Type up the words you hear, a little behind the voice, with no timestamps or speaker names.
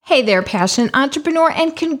Hey there, passionate entrepreneur,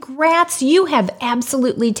 and congrats! You have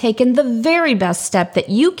absolutely taken the very best step that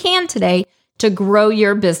you can today to grow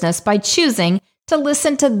your business by choosing to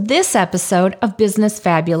listen to this episode of Business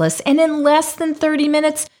Fabulous. And in less than 30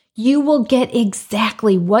 minutes, you will get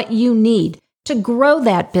exactly what you need to grow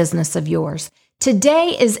that business of yours.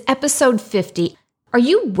 Today is episode 50. Are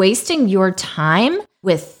you wasting your time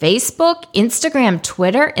with Facebook, Instagram,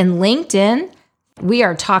 Twitter, and LinkedIn? We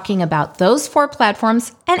are talking about those 4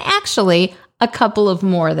 platforms and actually a couple of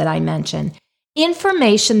more that I mentioned.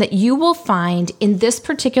 Information that you will find in this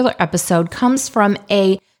particular episode comes from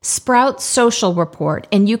a Sprout Social report,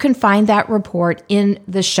 and you can find that report in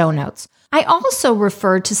the show notes. I also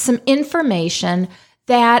referred to some information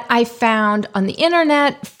that I found on the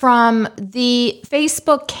internet from the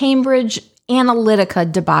Facebook Cambridge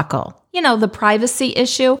Analytica debacle, the privacy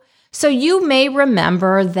issue. So you may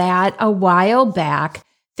remember that a while back,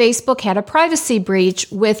 Facebook had a privacy breach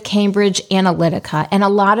with Cambridge Analytica, and a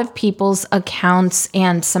lot of people's accounts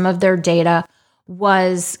and some of their data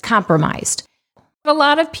was compromised. A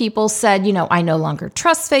lot of people said, I no longer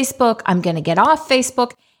trust Facebook. I'm going to get off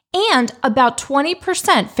Facebook. And about 20%,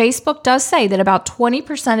 Facebook does say that about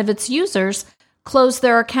 20% of its users closed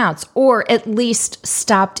their accounts or at least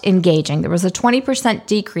stopped engaging. There was a 20%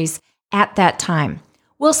 decrease at that time.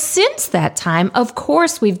 Well, since that time, of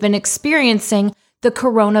course, we've been experiencing the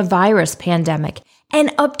coronavirus pandemic,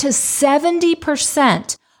 and up to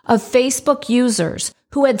 70% of Facebook users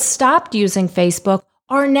who had stopped using Facebook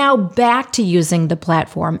are now back to using the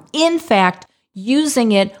platform. In fact,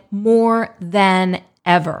 using it more than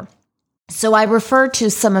ever. So I refer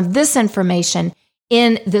to some of this information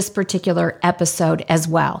in this particular episode as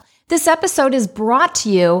well. This episode is brought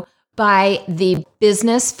to you by the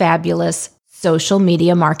Business Fabulous Social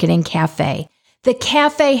Media Marketing Cafe. The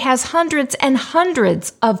cafe has hundreds and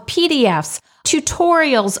hundreds of PDFs,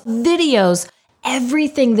 tutorials, videos,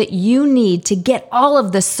 everything that you need to get all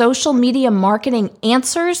of the social media marketing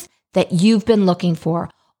answers that you've been looking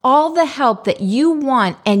for. All the help that you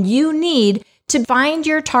want and you need to find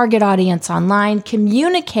your target audience online,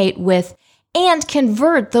 communicate with, and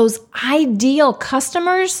convert those ideal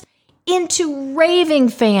customers into raving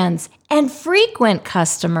fans and frequent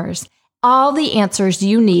customers. All the answers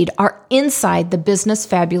you need are inside the Business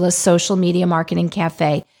Fabulous Social Media Marketing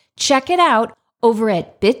Cafe. Check it out over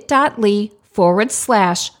at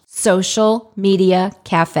bit.ly/social media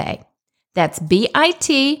cafe. That's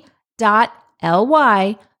bit.ly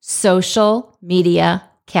social media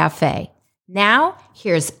cafe. Now,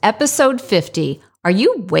 here's episode 50. Are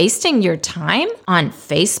you wasting your time on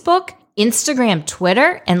Facebook, Instagram,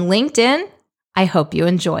 Twitter, and LinkedIn? I hope you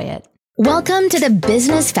enjoy it. Welcome to the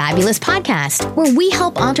Business Fabulous podcast, where we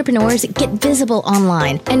help entrepreneurs get visible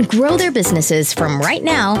online and grow their businesses from right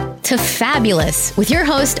now to fabulous with your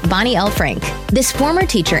host, Bonnie L. Frank. This former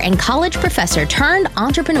teacher and college professor turned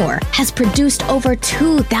entrepreneur has produced over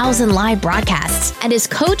 2,000 live broadcasts and has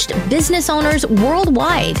coached business owners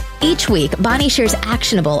worldwide. Each week, Bonnie shares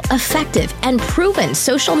actionable, effective, and proven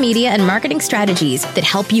social media and marketing strategies that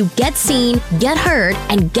help you get seen, get heard,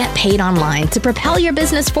 and get paid online to propel your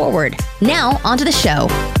business forward. Now, onto the show.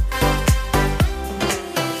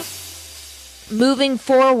 Moving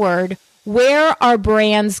forward, where are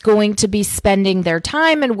brands going to be spending their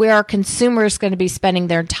time, and where are consumers going to be spending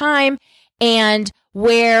their time, and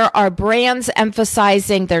where are brands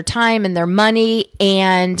emphasizing their time and their money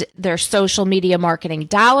and their social media marketing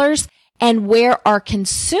dollars, and where are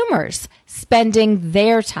consumers spending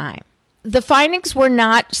their time? The findings were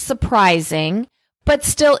not surprising, but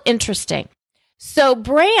still interesting. So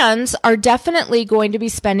brands are definitely going to be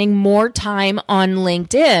spending more time on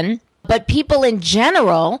LinkedIn, but people in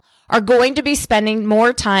general are going to be spending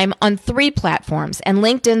more time on 3 platforms, and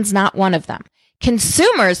LinkedIn's not one of them.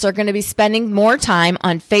 Consumers are going to be spending more time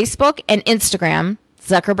on Facebook and Instagram.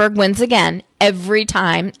 Zuckerberg wins again every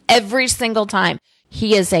time, every single time.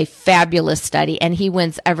 He is a fabulous study, and he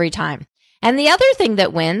wins every time. And the other thing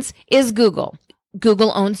that wins is Google.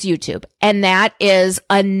 Google owns YouTube, and that is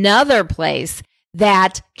another place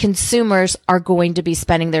that consumers are going to be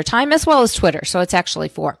spending their time, as well as Twitter. So it's actually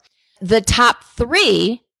 4. The top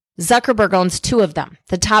 3, Zuckerberg owns 2 of them.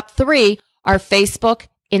 The top 3 are Facebook,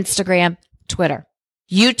 Instagram, Twitter.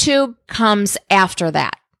 YouTube comes after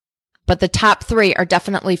that. But the top 3 are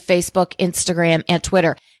definitely Facebook, Instagram, and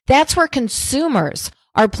Twitter. That's where consumers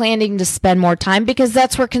are planning to spend more time, because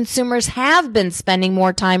that's where consumers have been spending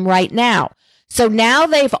more time right now. So now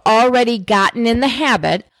they've already gotten in the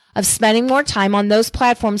habit of spending more time on those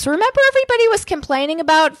platforms. Remember, everybody was complaining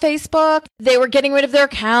about Facebook. They were getting rid of their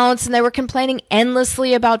accounts and they were complaining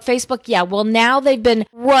endlessly about Facebook. Yeah, well, now they've been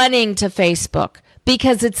running to Facebook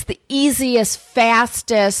because it's the easiest,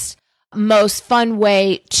 fastest, most fun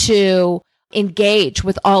way to engage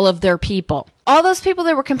with all of their people. All those people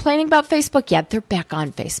that were complaining about Facebook, yeah, they're back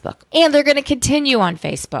on Facebook. And they're going to continue on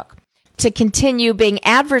Facebook to continue being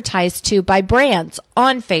advertised to by brands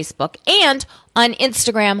on Facebook and on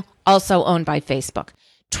Instagram, also owned by Facebook.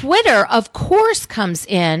 Twitter, of course, comes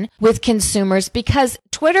in with consumers because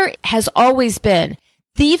Twitter has always been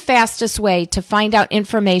the fastest way to find out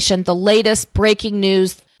information, the latest breaking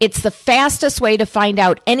news. It's the fastest way to find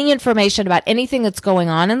out any information about anything that's going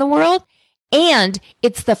on in the world. And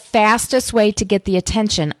it's the fastest way to get the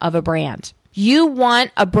attention of a brand. You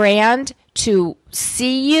want a brand to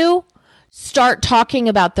see you, start talking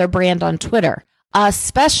about their brand on Twitter,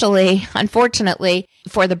 especially, unfortunately,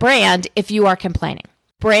 for the brand if you are complaining.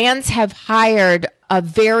 Brands have hired a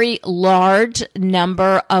very large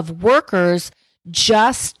number of workers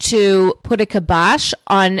just to put a kibosh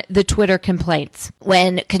on the Twitter complaints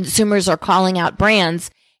when consumers are calling out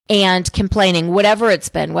brands and complaining, whatever it's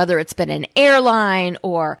been, whether it's been an airline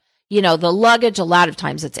or, the luggage, a lot of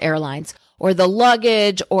times it's airlines, or the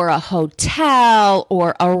luggage or a hotel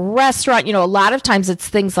or a restaurant, a lot of times it's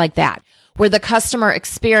things like that, where the customer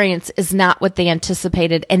experience is not what they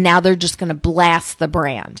anticipated, and now they're just going to blast the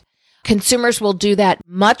brand. Consumers will do that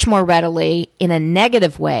much more readily in a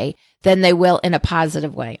negative way than they will in a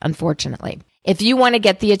positive way, unfortunately. If you want to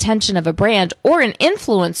get the attention of a brand or an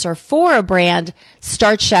influencer for a brand,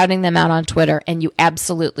 start shouting them out on Twitter and you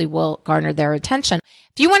absolutely will garner their attention.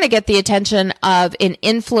 If you want to get the attention of an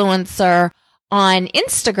influencer on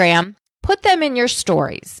Instagram, put them in your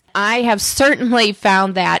stories. I have certainly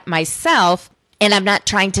found that myself, and I'm not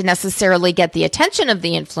trying to necessarily get the attention of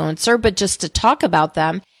the influencer, but just to talk about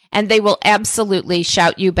them, and they will absolutely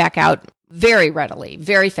shout you back out very readily,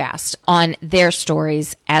 very fast on their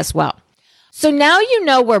stories as well. So now you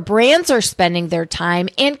know where brands are spending their time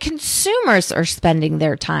and consumers are spending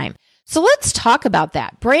their time. So let's talk about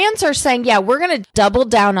that. Brands are saying, yeah, we're going to double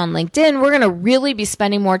down on LinkedIn. We're going to really be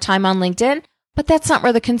spending more time on LinkedIn, but that's not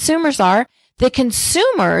where the consumers are. The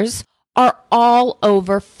consumers are all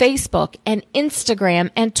over Facebook and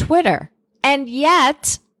Instagram and Twitter. And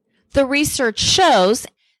yet the research shows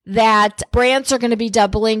that brands are going to be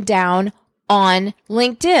doubling down on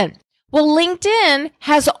LinkedIn. Well, LinkedIn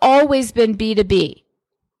has always been B2B,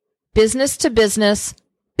 business to business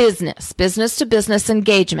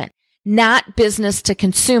engagement, not business to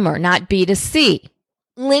consumer, not B2C.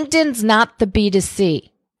 LinkedIn's not the B2C.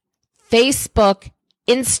 Facebook,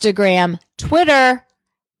 Instagram, Twitter,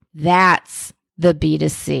 that's the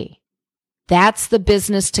B2C. That's the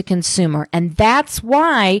business to consumer. And that's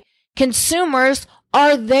why consumers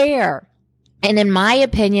are there. And in my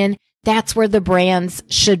opinion, that's where the brands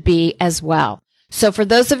should be as well. So for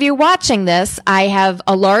those of you watching this, I have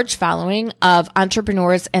a large following of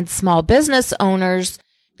entrepreneurs and small business owners.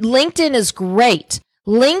 LinkedIn is great.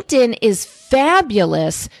 LinkedIn is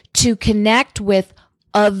fabulous to connect with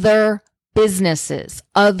other businesses,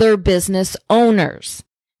 other business owners.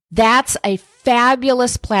 That's a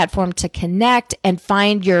fabulous platform to connect and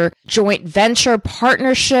find your joint venture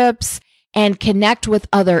partnerships and connect with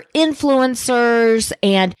other influencers,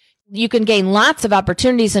 and you can gain lots of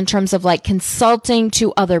opportunities in terms of like consulting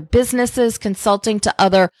to other businesses, consulting to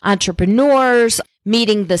other entrepreneurs,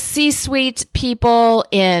 meeting the C-suite people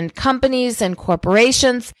in companies and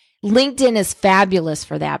corporations. LinkedIn is fabulous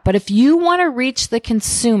for that. But if you want to reach the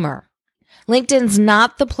consumer, LinkedIn's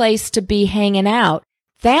not the place to be hanging out.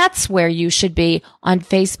 That's where you should be on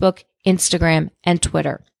Facebook, Instagram, and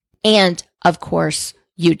Twitter. And of course,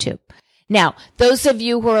 YouTube. Now, those of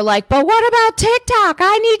you who are like, but what about TikTok?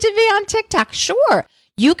 I need to be on TikTok. Sure,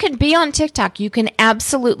 you can be on TikTok. You can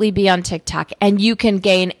absolutely be on TikTok, and you can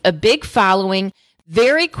gain a big following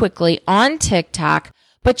very quickly on TikTok.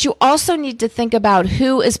 But you also need to think about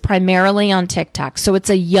who is primarily on TikTok. So it's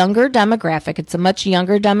a younger demographic. It's a much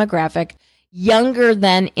younger demographic, younger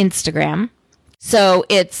than Instagram. So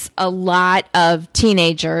it's a lot of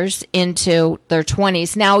teenagers into their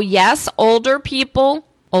 20s. Now, yes, older people,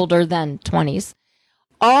 older than 20s,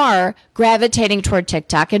 are gravitating toward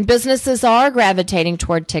TikTok, and businesses are gravitating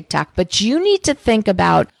toward TikTok. But you need to think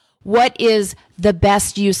about what is the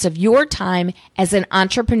best use of your time as an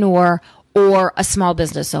entrepreneur or a small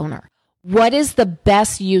business owner. What is the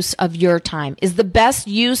best use of your time? Is the best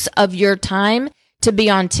use of your time to be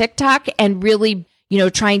on TikTok and really,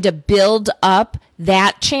 trying to build up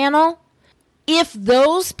that channel? If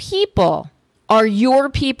those people are your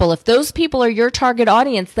people, if those people are your target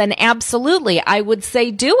audience, then absolutely, I would say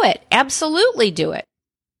do it. Absolutely do it.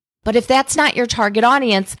 But if that's not your target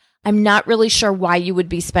audience, I'm not really sure why you would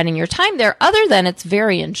be spending your time there other than it's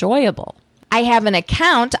very enjoyable. I have an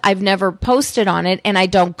account. I've never posted on it, and I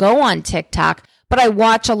don't go on TikTok, but I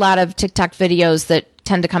watch a lot of TikTok videos that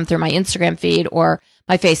tend to come through my Instagram feed or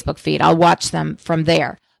my Facebook feed. I'll watch them from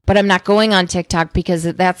there. But I'm not going on TikTok because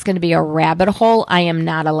that's going to be a rabbit hole I am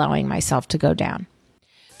not allowing myself to go down.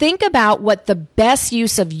 Think about what the best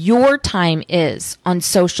use of your time is on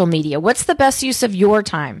social media. What's the best use of your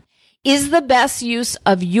time? Is the best use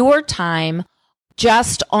of your time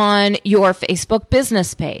just on your Facebook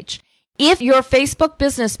business page? If your Facebook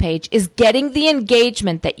business page is getting the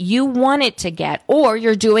engagement that you want it to get, or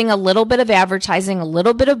you're doing a little bit of advertising, a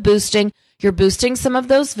little bit of boosting, you're boosting some of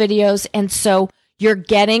those videos, and so you're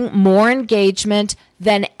getting more engagement,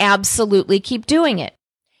 then absolutely keep doing it.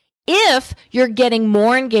 If you're getting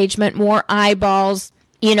more engagement, more eyeballs,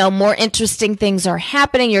 more interesting things are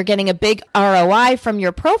happening, you're getting a big ROI from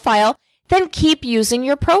your profile, then keep using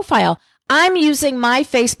your profile. I'm using my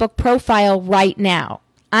Facebook profile right now.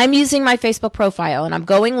 I'm using my Facebook profile, and I'm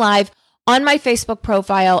going live on my Facebook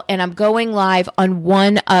profile, and I'm going live on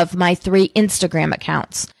one of my 3 Instagram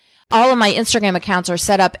accounts. All of my Instagram accounts are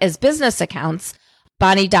set up as business accounts.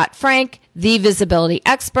 Bonnie.Frank, The Visibility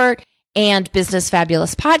Expert, and Business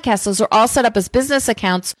Fabulous Podcast. Those are all set up as business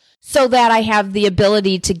accounts so that I have the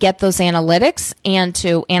ability to get those analytics and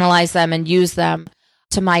to analyze them and use them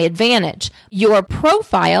to my advantage. Your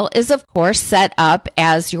profile is, of course, set up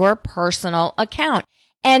as your personal account.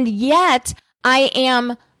 And yet I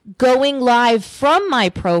am going live from my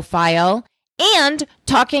profile and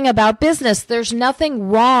talking about business. There's nothing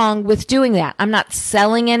wrong with doing that. I'm not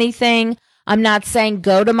selling anything. I'm not saying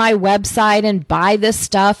go to my website and buy this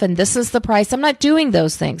stuff and this is the price. I'm not doing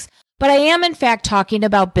those things. But I am, in fact, talking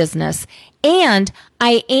about business, and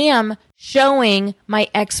I am showing my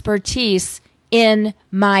expertise in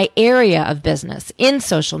my area of business, in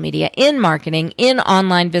social media, in marketing, in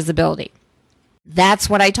online visibility. That's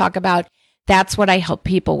what I talk about. That's what I help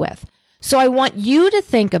people with. So I want you to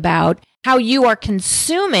think about how you are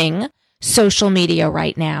consuming social media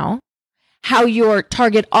right now, how your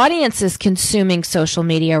target audience is consuming social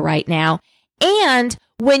media right now, and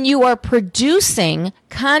when you are producing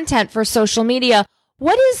content for social media,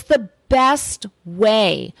 what is the best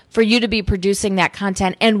way for you to be producing that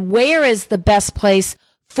content, and where is the best place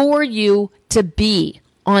for you to be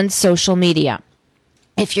on social media?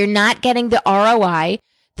 If you're not getting the ROI,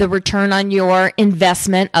 the return on your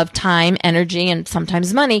investment of time, energy, and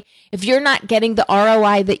sometimes money, if you're not getting the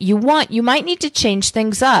ROI that you want, you might need to change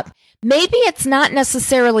things up. Maybe it's not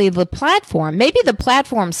necessarily the platform. Maybe the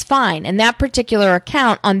platform's fine, and that particular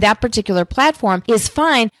account on that particular platform is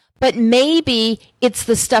fine, but maybe it's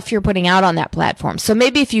the stuff you're putting out on that platform. So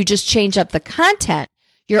maybe if you just change up the content,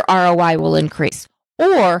 your ROI will increase.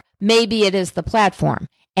 Or maybe it is the platform,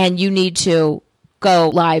 and you need to go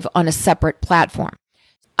live on a separate platform.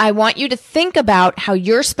 I want you to think about how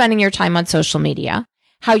you're spending your time on social media,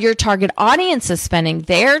 how your target audience is spending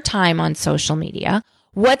their time on social media.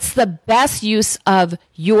 What's the best use of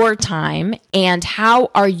your time, and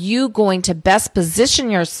how are you going to best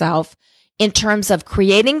position yourself in terms of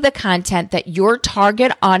creating the content that your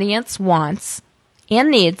target audience wants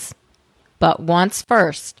and needs, but wants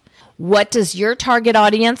first? What does your target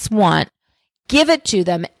audience want? Give it to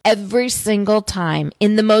them every single time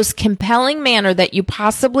in the most compelling manner that you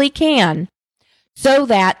possibly can, so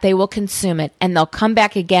that they will consume it, and they'll come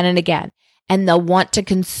back again and again, and they'll want to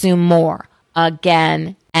consume more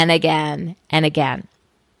again and again and again.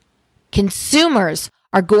 Consumers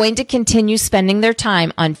are going to continue spending their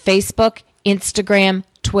time on Facebook, Instagram,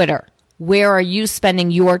 Twitter. Where are you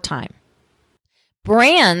spending your time?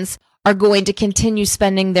 Brands are going to continue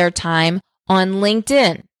spending their time on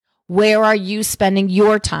LinkedIn. Where are you spending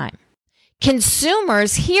your time?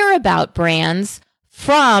 Consumers hear about brands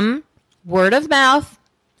from word of mouth,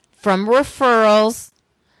 from referrals,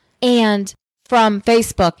 and from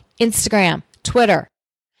Facebook, Instagram, Twitter.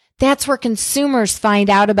 That's where consumers find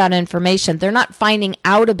out about information. They're not finding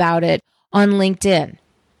out about it on LinkedIn.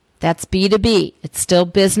 That's B2B. It's still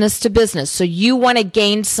business to business. So you want to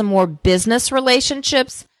gain some more business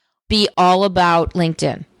relationships? Be all about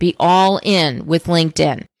LinkedIn. Be all in with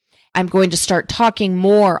LinkedIn. I'm going to start talking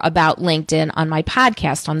more about LinkedIn on my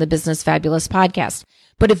podcast, on the Business Fabulous podcast.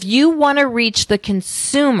 But if you want to reach the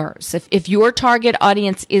consumers, if your target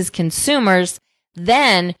audience is consumers,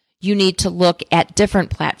 then you need to look at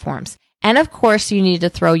different platforms. And of course, you need to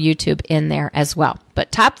throw YouTube in there as well.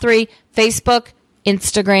 But top 3, Facebook,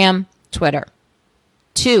 Instagram, Twitter.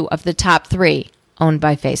 2 of the top 3 owned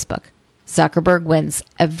by Facebook. Zuckerberg wins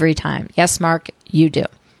every time. Yes, Mark, you do.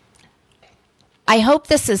 I hope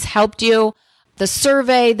this has helped you. The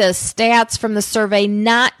survey, the stats from the survey,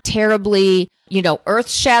 not terribly,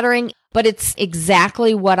 earth-shattering. but it's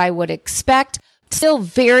exactly what I would expect. Still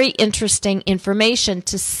very interesting information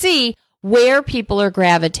to see where people are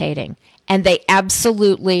gravitating. And they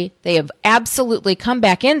have absolutely come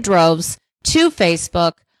back in droves to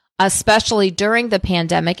Facebook, especially during the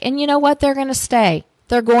pandemic. And you know what? They're going to stay.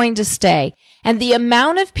 They're going to stay. And the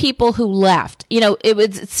amount of people who left,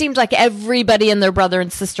 it seemed like everybody and their brother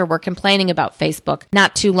and sister were complaining about Facebook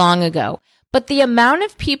not too long ago. But the amount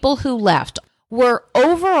of people who left were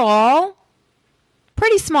overall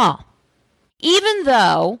pretty small, even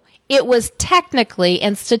though it was technically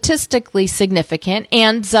and statistically significant,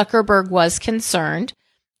 and Zuckerberg was concerned,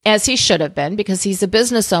 as he should have been, because he's a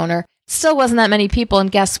business owner. Still wasn't that many people,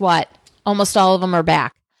 and guess what? Almost all of them are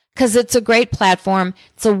back, because it's a great platform.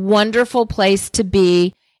 It's a wonderful place to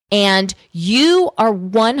be, and you are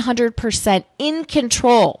 100% in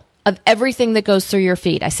control of everything that goes through your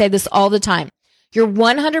feed. I say this all the time. You're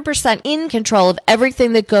 100% in control of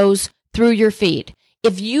everything that goes through your feed.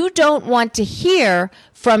 If you don't want to hear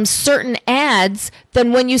from certain ads,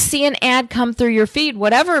 then when you see an ad come through your feed,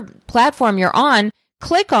 whatever platform you're on,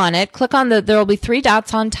 click on it. There will be 3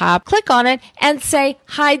 dots on top. Click on it and say,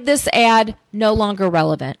 hide this ad, no longer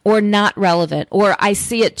relevant, or not relevant, or I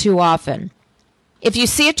see it too often. If you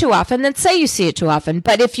see it too often, then say you see it too often.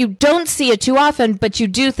 But if you don't see it too often, but you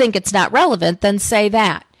do think it's not relevant, then say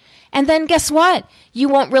that. And then guess what? You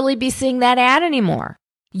won't really be seeing that ad anymore.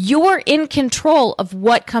 You're in control of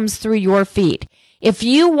what comes through your feed. If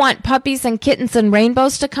you want puppies and kittens and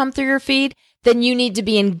rainbows to come through your feed, then you need to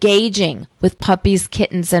be engaging with puppies,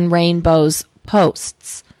 kittens, and rainbows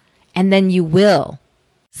posts. And then you will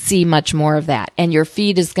see much more of that. And your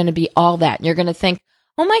feed is going to be all that. And you're going to think,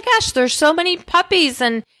 oh my gosh, there's so many puppies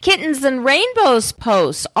and kittens and rainbows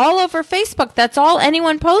posts all over Facebook. That's all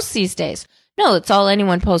anyone posts these days. No, it's all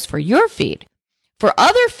anyone posts for your feed. For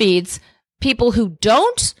other feeds, people who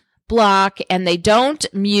don't block and they don't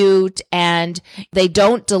mute and they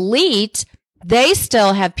don't delete, they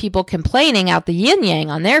still have people complaining out the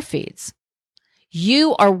yin-yang on their feeds.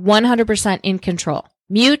 You are 100% in control.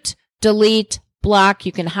 Mute, delete, block.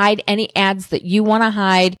 You can hide any ads that you want to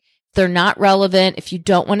hide. If they're not relevant, if you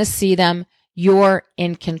don't want to see them, you're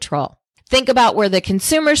in control. Think about where the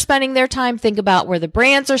consumer's spending their time. Think about where the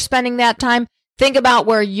brands are spending that time. Think about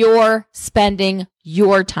where you're spending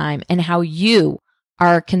your time and how you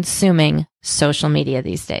are consuming social media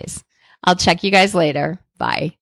these days. I'll check you guys later. Bye.